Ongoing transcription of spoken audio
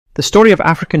The story of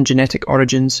African genetic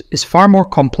origins is far more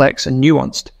complex and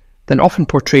nuanced than often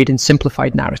portrayed in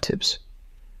simplified narratives.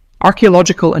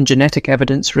 Archaeological and genetic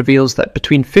evidence reveals that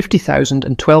between 50,000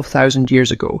 and 12,000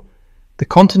 years ago, the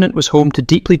continent was home to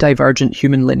deeply divergent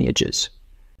human lineages.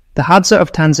 The Hadza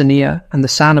of Tanzania and the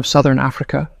San of southern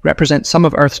Africa represent some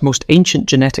of Earth's most ancient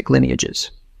genetic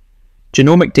lineages.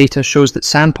 Genomic data shows that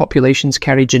San populations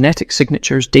carry genetic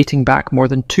signatures dating back more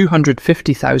than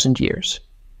 250,000 years.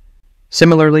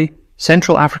 Similarly,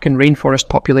 Central African rainforest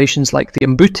populations like the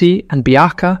Mbuti and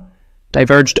Biaka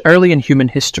diverged early in human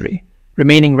history,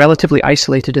 remaining relatively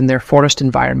isolated in their forest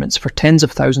environments for tens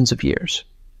of thousands of years.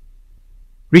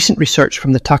 Recent research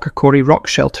from the Takarkori rock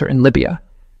shelter in Libya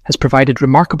has provided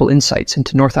remarkable insights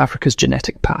into North Africa's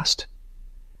genetic past.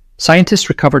 Scientists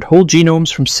recovered whole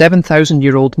genomes from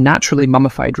 7,000-year-old naturally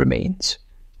mummified remains,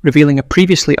 revealing a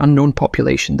previously unknown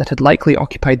population that had likely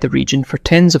occupied the region for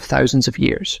tens of thousands of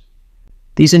years.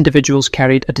 These individuals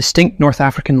carried a distinct North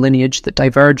African lineage that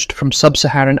diverged from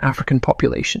sub-Saharan African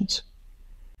populations.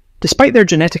 Despite their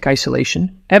genetic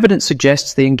isolation, evidence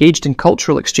suggests they engaged in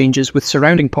cultural exchanges with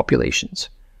surrounding populations,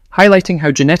 highlighting how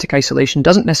genetic isolation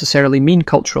doesn't necessarily mean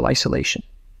cultural isolation.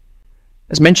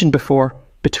 As mentioned before,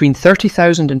 between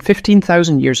 30,000 and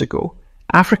 15,000 years ago,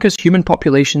 Africa's human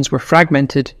populations were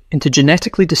fragmented into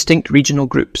genetically distinct regional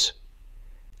groups.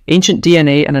 Ancient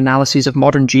DNA and analyses of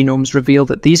modern genomes reveal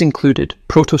that these included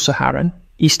Proto-Saharan,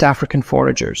 East African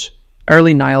foragers,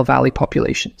 early Nile Valley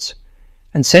populations,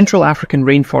 and Central African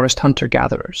rainforest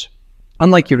hunter-gatherers.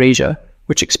 Unlike Eurasia,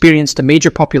 which experienced a major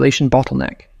population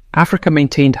bottleneck, Africa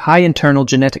maintained high internal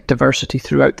genetic diversity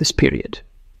throughout this period.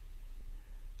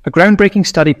 A groundbreaking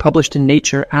study published in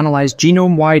Nature analyzed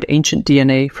genome-wide ancient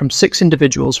DNA from 6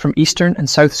 individuals from Eastern and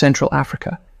South Central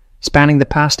Africa, spanning the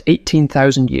past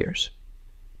 18,000 years.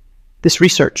 This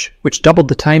research, which doubled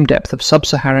the time depth of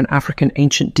sub-Saharan African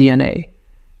ancient DNA,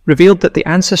 revealed that the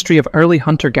ancestry of early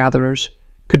hunter-gatherers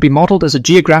could be modeled as a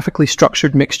geographically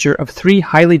structured mixture of 3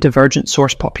 highly divergent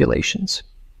source populations.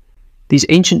 These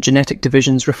ancient genetic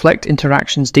divisions reflect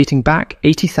interactions dating back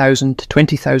 80,000 to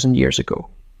 20,000 years ago.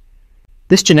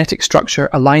 This genetic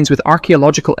structure aligns with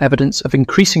archaeological evidence of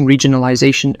increasing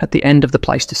regionalization at the end of the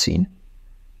Pleistocene,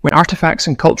 when artifacts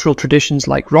and cultural traditions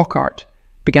like rock art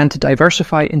began to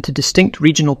diversify into distinct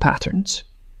regional patterns.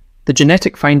 The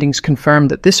genetic findings confirm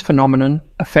that this phenomenon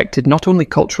affected not only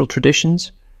cultural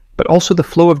traditions, but also the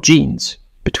flow of genes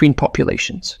between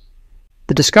populations.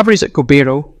 The discoveries at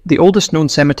Gobero, the oldest known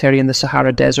cemetery in the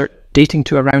Sahara Desert, dating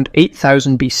to around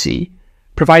 8000 BC,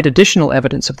 provide additional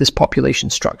evidence of this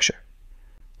population structure.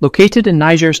 Located in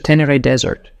Niger's Tenere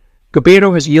Desert,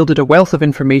 Gobero has yielded a wealth of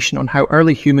information on how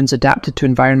early humans adapted to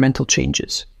environmental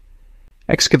changes.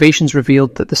 Excavations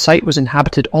revealed that the site was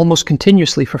inhabited almost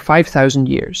continuously for 5,000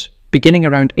 years, beginning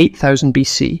around 8000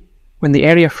 BC, when the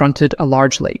area fronted a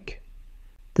large lake.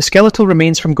 The skeletal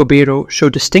remains from Gobero show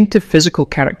distinctive physical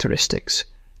characteristics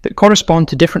that correspond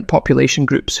to different population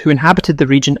groups who inhabited the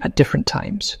region at different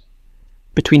times.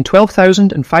 Between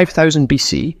 12,000 and 5000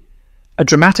 BC, a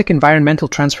dramatic environmental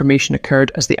transformation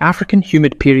occurred as the African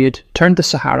humid period turned the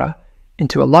Sahara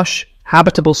into a lush,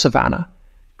 habitable savanna,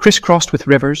 crisscrossed with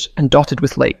rivers and dotted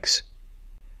with lakes.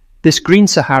 This green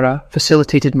Sahara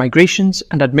facilitated migrations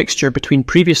and admixture between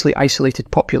previously isolated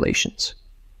populations.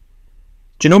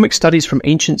 Genomic studies from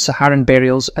ancient Saharan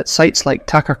burials at sites like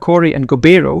Takarkori and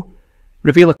Gobero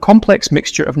reveal a complex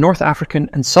mixture of North African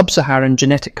and sub-Saharan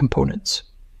genetic components.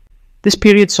 This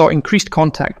period saw increased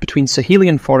contact between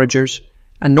Sahelian foragers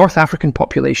and North African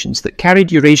populations that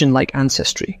carried Eurasian-like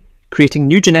ancestry, creating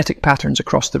new genetic patterns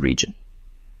across the region.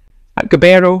 At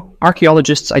Gobero,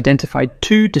 archaeologists identified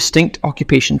 2 distinct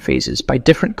occupation phases by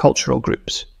different cultural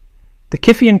groups. The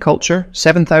Kiphian culture,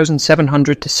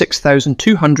 7,700 to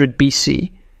 6,200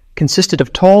 BC, consisted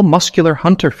of tall, muscular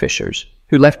hunter-fishers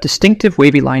who left distinctive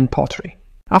wavy-line pottery.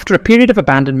 After a period of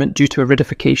abandonment due to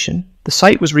aridification, the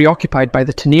site was reoccupied by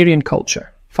the Tenerian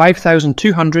culture,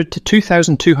 5,200 to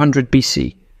 2,200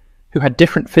 BC, who had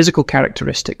different physical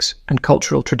characteristics and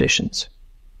cultural traditions.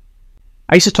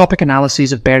 Isotopic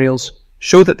analyses of burials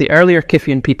show that the earlier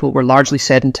Kiphian people were largely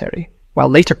sedentary, while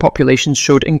later populations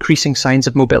showed increasing signs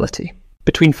of mobility.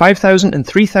 Between 5000 and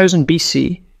 3000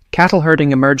 BC, cattle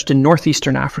herding emerged in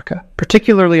northeastern Africa,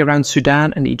 particularly around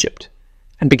Sudan and Egypt,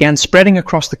 and began spreading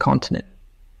across the continent.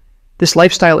 This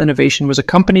lifestyle innovation was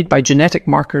accompanied by genetic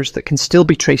markers that can still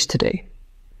be traced today.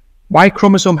 Y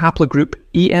chromosome haplogroup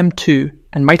EM2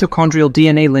 and mitochondrial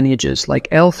DNA lineages like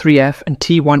L3F and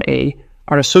T1A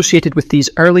are associated with these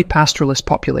early pastoralist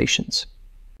populations.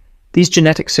 These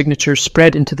genetic signatures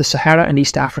spread into the Sahara and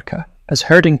East Africa as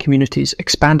herding communities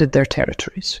expanded their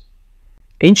territories.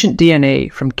 Ancient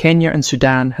DNA from Kenya and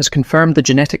Sudan has confirmed the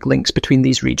genetic links between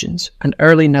these regions and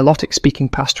early Nilotic-speaking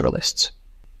pastoralists.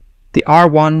 The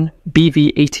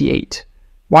R1BV88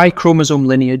 Y chromosome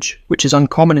lineage, which is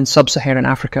uncommon in sub-Saharan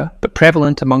Africa but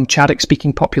prevalent among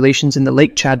Chadic-speaking populations in the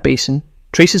Lake Chad Basin,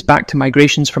 traces back to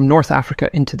migrations from North Africa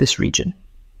into this region.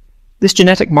 This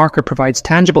genetic marker provides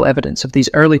tangible evidence of these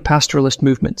early pastoralist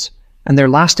movements and their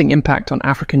lasting impact on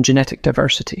African genetic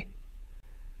diversity.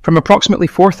 From approximately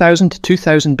 4000 to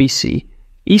 2000 BC,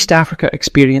 East Africa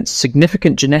experienced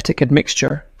significant genetic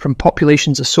admixture from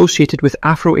populations associated with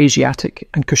Afro-Asiatic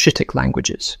and Cushitic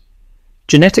languages.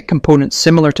 Genetic components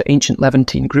similar to ancient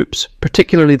Levantine groups,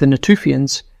 particularly the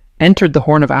Natufians, entered the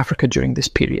Horn of Africa during this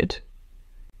period.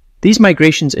 These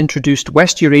migrations introduced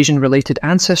West Eurasian-related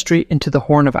ancestry into the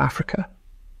Horn of Africa.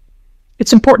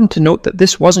 It's important to note that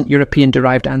this wasn't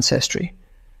European-derived ancestry,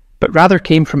 but rather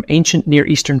came from ancient Near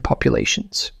Eastern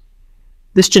populations.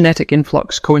 This genetic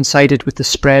influx coincided with the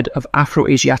spread of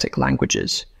Afro-Asiatic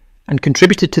languages and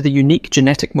contributed to the unique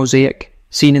genetic mosaic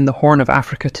seen in the Horn of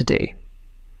Africa today.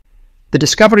 The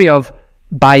discovery of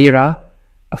Baira,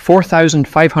 a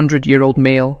 4,500-year-old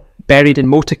male buried in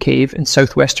Mota Cave in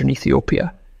southwestern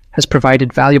Ethiopia, has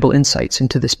provided valuable insights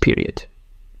into this period.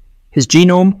 His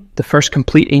genome, the first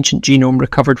complete ancient genome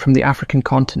recovered from the African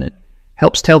continent,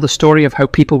 helps tell the story of how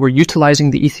people were utilizing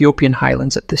the Ethiopian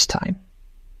highlands at this time.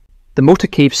 The Mota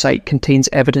Cave site contains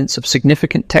evidence of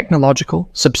significant technological,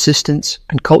 subsistence,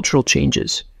 and cultural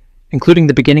changes, including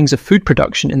the beginnings of food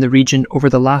production in the region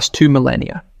over the last 2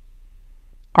 millennia.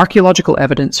 Archaeological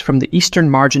evidence from the eastern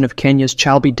margin of Kenya's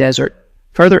Chalbi Desert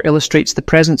further illustrates the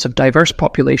presence of diverse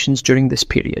populations during this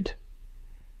period.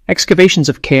 Excavations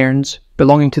of cairns,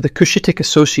 belonging to the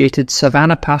Cushitic-associated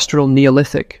Savannah Pastoral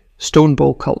Neolithic stone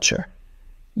bowl culture,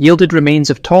 yielded remains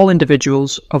of tall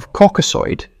individuals of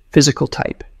Caucasoid physical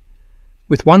type,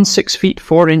 with one 6 feet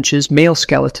 4 inches male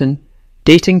skeleton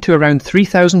dating to around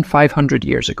 3,500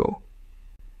 years ago.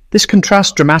 This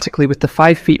contrasts dramatically with the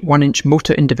 5 feet 1 inch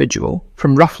Mota individual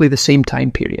from roughly the same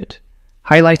time period,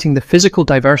 highlighting the physical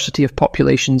diversity of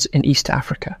populations in East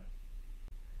Africa.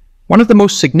 One of the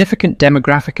most significant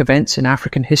demographic events in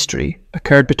African history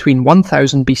occurred between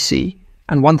 1000 BC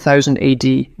and 1000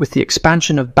 AD with the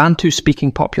expansion of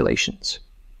Bantu-speaking populations.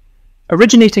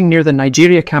 Originating near the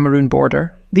Nigeria-Cameroon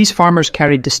border, these farmers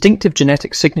carried distinctive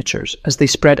genetic signatures as they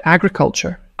spread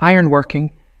agriculture,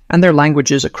 ironworking, and their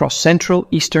languages across Central,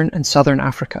 Eastern, and Southern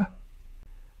Africa.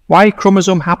 Y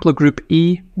chromosome haplogroup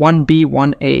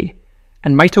E1b1a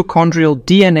and mitochondrial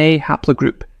DNA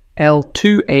haplogroup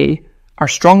L2a are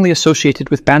strongly associated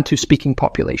with Bantu-speaking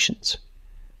populations.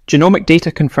 Genomic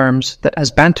data confirms that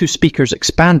as Bantu speakers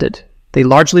expanded, they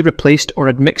largely replaced or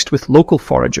admixed with local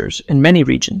foragers in many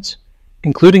regions,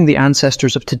 including the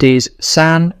ancestors of today's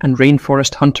San and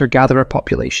rainforest hunter-gatherer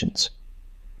populations.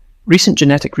 Recent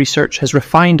genetic research has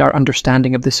refined our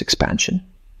understanding of this expansion.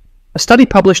 A study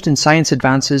published in Science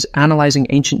Advances analyzing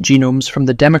ancient genomes from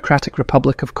the Democratic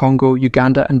Republic of Congo,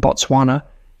 Uganda, and Botswana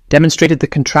demonstrated the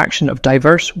contraction of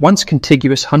diverse, once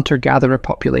contiguous hunter-gatherer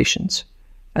populations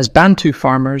as Bantu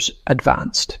farmers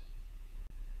advanced.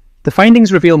 The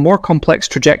findings reveal more complex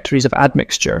trajectories of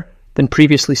admixture than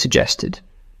previously suggested,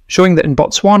 showing that in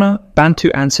Botswana, Bantu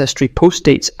ancestry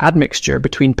postdates admixture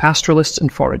between pastoralists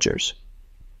and foragers.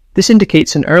 This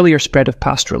indicates an earlier spread of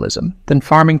pastoralism than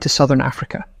farming to southern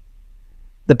Africa.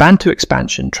 The Bantu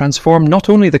expansion transformed not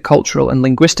only the cultural and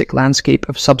linguistic landscape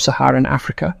of sub-Saharan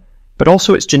Africa, but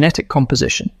also its genetic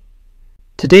composition.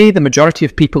 Today, the majority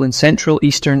of people in Central,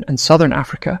 Eastern, and Southern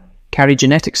Africa carry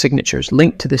genetic signatures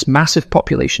linked to this massive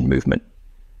population movement,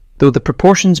 though the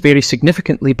proportions vary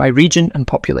significantly by region and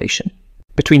population.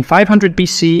 Between 500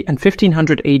 BC and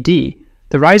 1500 AD,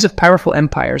 the rise of powerful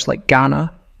empires like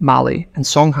Ghana, Mali, and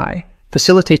Songhai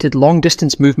facilitated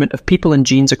long-distance movement of people and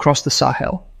genes across the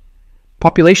Sahel.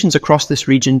 Populations across this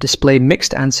region display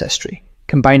mixed ancestry,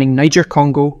 combining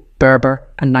Niger-Congo, Berber,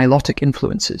 and Nilotic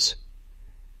influences.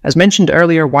 As mentioned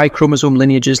earlier, Y chromosome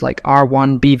lineages like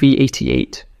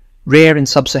R1BV88, rare in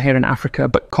sub-Saharan Africa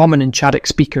but common in Chadic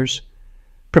speakers,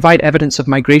 provide evidence of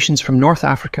migrations from North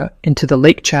Africa into the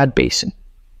Lake Chad Basin.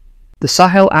 The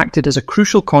Sahel acted as a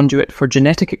crucial conduit for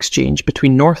genetic exchange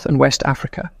between North and West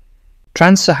Africa.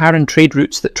 Trans-Saharan trade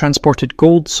routes that transported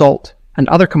gold, salt, and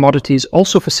other commodities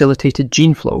also facilitated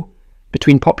gene flow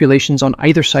between populations on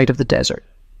either side of the desert.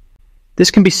 This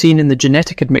can be seen in the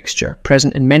genetic admixture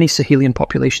present in many Sahelian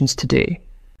populations today,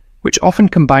 which often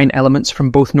combine elements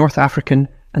from both North African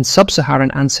and sub-Saharan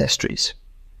ancestries.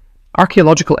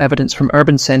 Archaeological evidence from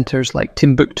urban centres like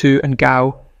Timbuktu and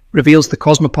Gao reveals the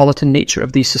cosmopolitan nature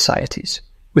of these societies,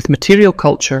 with material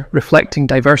culture reflecting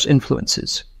diverse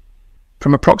influences.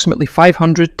 From approximately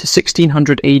 500 to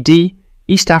 1600 AD,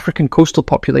 East African coastal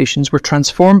populations were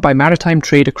transformed by maritime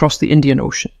trade across the Indian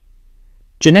Ocean.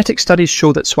 Genetic studies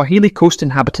show that Swahili coast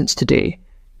inhabitants today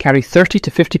carry 30 to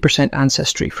 50%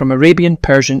 ancestry from Arabian,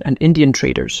 Persian, and Indian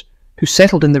traders who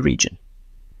settled in the region.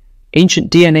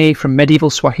 Ancient DNA from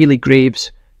medieval Swahili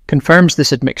graves confirms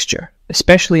this admixture,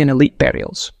 especially in elite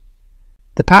burials.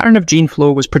 The pattern of gene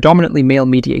flow was predominantly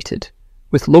male-mediated,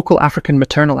 with local African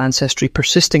maternal ancestry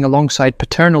persisting alongside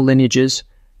paternal lineages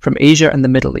from Asia and the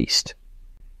Middle East.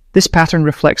 This pattern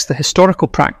reflects the historical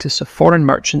practice of foreign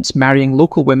merchants marrying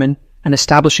local women and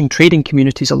establishing trading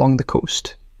communities along the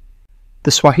coast.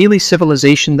 The Swahili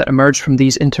civilization that emerged from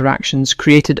these interactions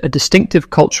created a distinctive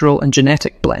cultural and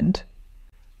genetic blend.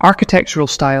 Architectural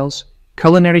styles,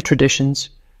 culinary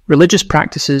traditions, religious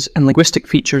practices, and linguistic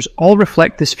features all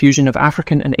reflect this fusion of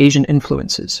African and Asian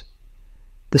influences.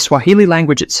 The Swahili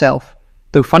language itself,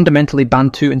 though fundamentally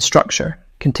Bantu in structure,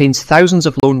 contains thousands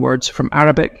of loanwords from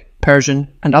Arabic, Persian,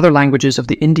 and other languages of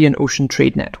the Indian Ocean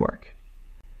trade network.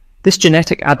 This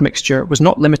genetic admixture was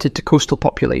not limited to coastal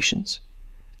populations.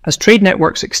 As trade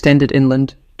networks extended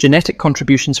inland, genetic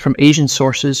contributions from Asian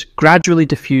sources gradually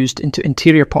diffused into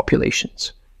interior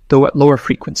populations, though at lower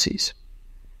frequencies.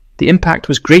 The impact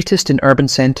was greatest in urban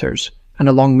centres and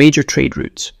along major trade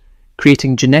routes,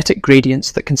 creating genetic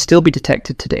gradients that can still be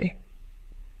detected today.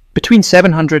 Between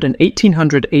 700 and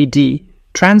 1800 AD,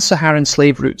 trans-Saharan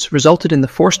slave routes resulted in the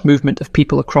forced movement of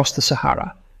people across the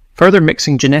Sahara, further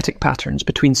mixing genetic patterns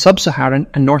between sub-Saharan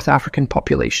and North African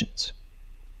populations.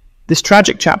 This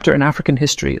tragic chapter in African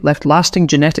history left lasting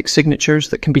genetic signatures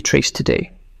that can be traced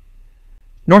today.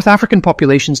 North African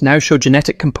populations now show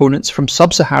genetic components from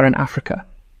sub-Saharan Africa,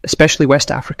 especially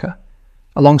West Africa,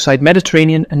 alongside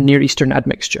Mediterranean and Near Eastern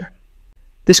admixture.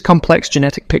 This complex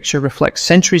genetic picture reflects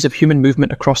centuries of human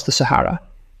movement across the Sahara,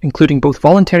 including both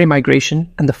voluntary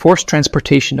migration and the forced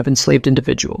transportation of enslaved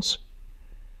individuals.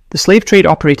 The slave trade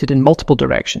operated in multiple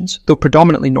directions, though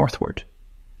predominantly northward.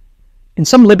 In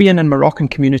some Libyan and Moroccan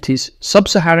communities,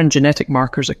 sub-Saharan genetic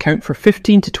markers account for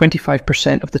 15 to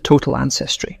 25% of the total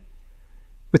ancestry,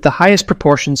 with the highest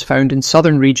proportions found in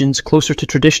southern regions closer to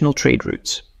traditional trade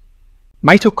routes.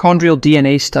 Mitochondrial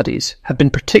DNA studies have been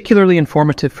particularly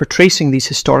informative for tracing these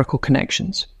historical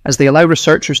connections, as they allow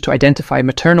researchers to identify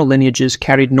maternal lineages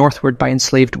carried northward by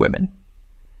enslaved women.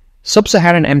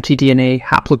 Sub-Saharan mtDNA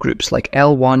haplogroups like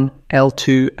L1,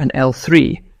 L2, and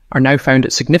L3 are now found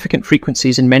at significant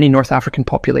frequencies in many North African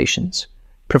populations,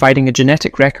 providing a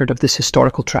genetic record of this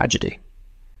historical tragedy.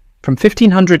 From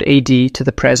 1500 AD to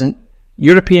the present,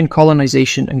 European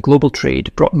colonization and global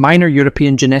trade brought minor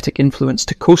European genetic influence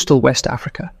to coastal West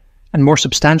Africa, and more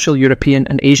substantial European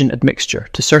and Asian admixture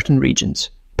to certain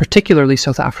regions, particularly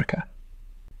South Africa.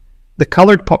 The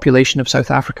coloured population of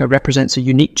South Africa represents a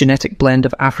unique genetic blend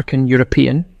of African,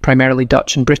 European, primarily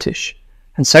Dutch and British,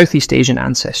 and Southeast Asian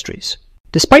ancestries.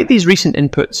 Despite these recent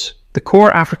inputs, the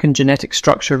core African genetic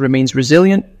structure remains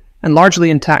resilient and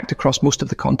largely intact across most of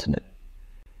the continent.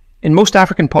 In most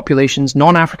African populations,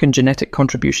 non-African genetic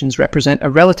contributions represent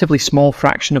a relatively small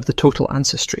fraction of the total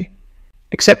ancestry,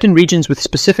 except in regions with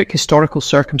specific historical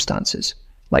circumstances,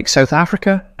 like South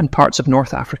Africa and parts of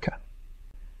North Africa.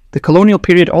 The colonial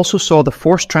period also saw the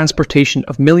forced transportation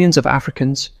of millions of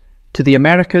Africans to the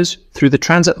Americas through the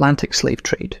transatlantic slave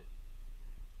trade.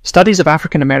 Studies of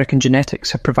African American genetics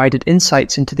have provided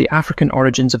insights into the African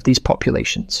origins of these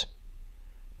populations.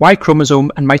 Y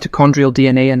chromosome and mitochondrial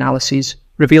DNA analyses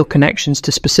reveal connections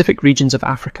to specific regions of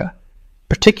Africa,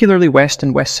 particularly West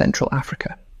and West Central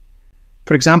Africa.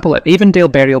 For example, at Avondale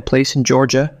Burial Place in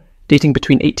Georgia, dating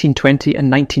between 1820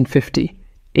 and 1950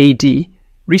 AD,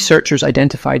 researchers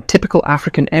identified typical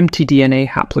African mtDNA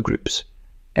haplogroups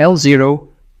L0,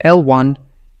 L1,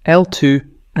 L2,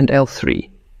 and L3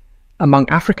 among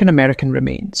African American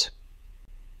remains.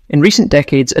 In recent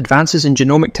decades, advances in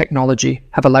genomic technology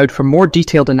have allowed for more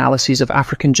detailed analyses of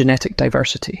African genetic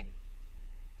diversity.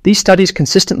 These studies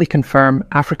consistently confirm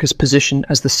Africa's position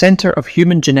as the center of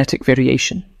human genetic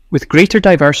variation, with greater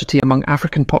diversity among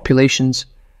African populations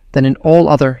than in all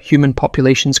other human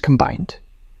populations combined.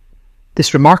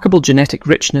 This remarkable genetic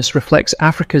richness reflects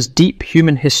Africa's deep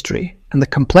human history and the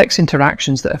complex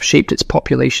interactions that have shaped its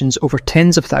populations over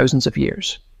tens of thousands of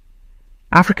years.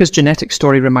 Africa's genetic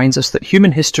story reminds us that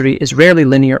human history is rarely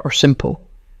linear or simple.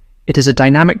 It is a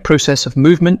dynamic process of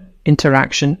movement,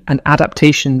 interaction, and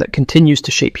adaptation that continues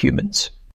to shape humans.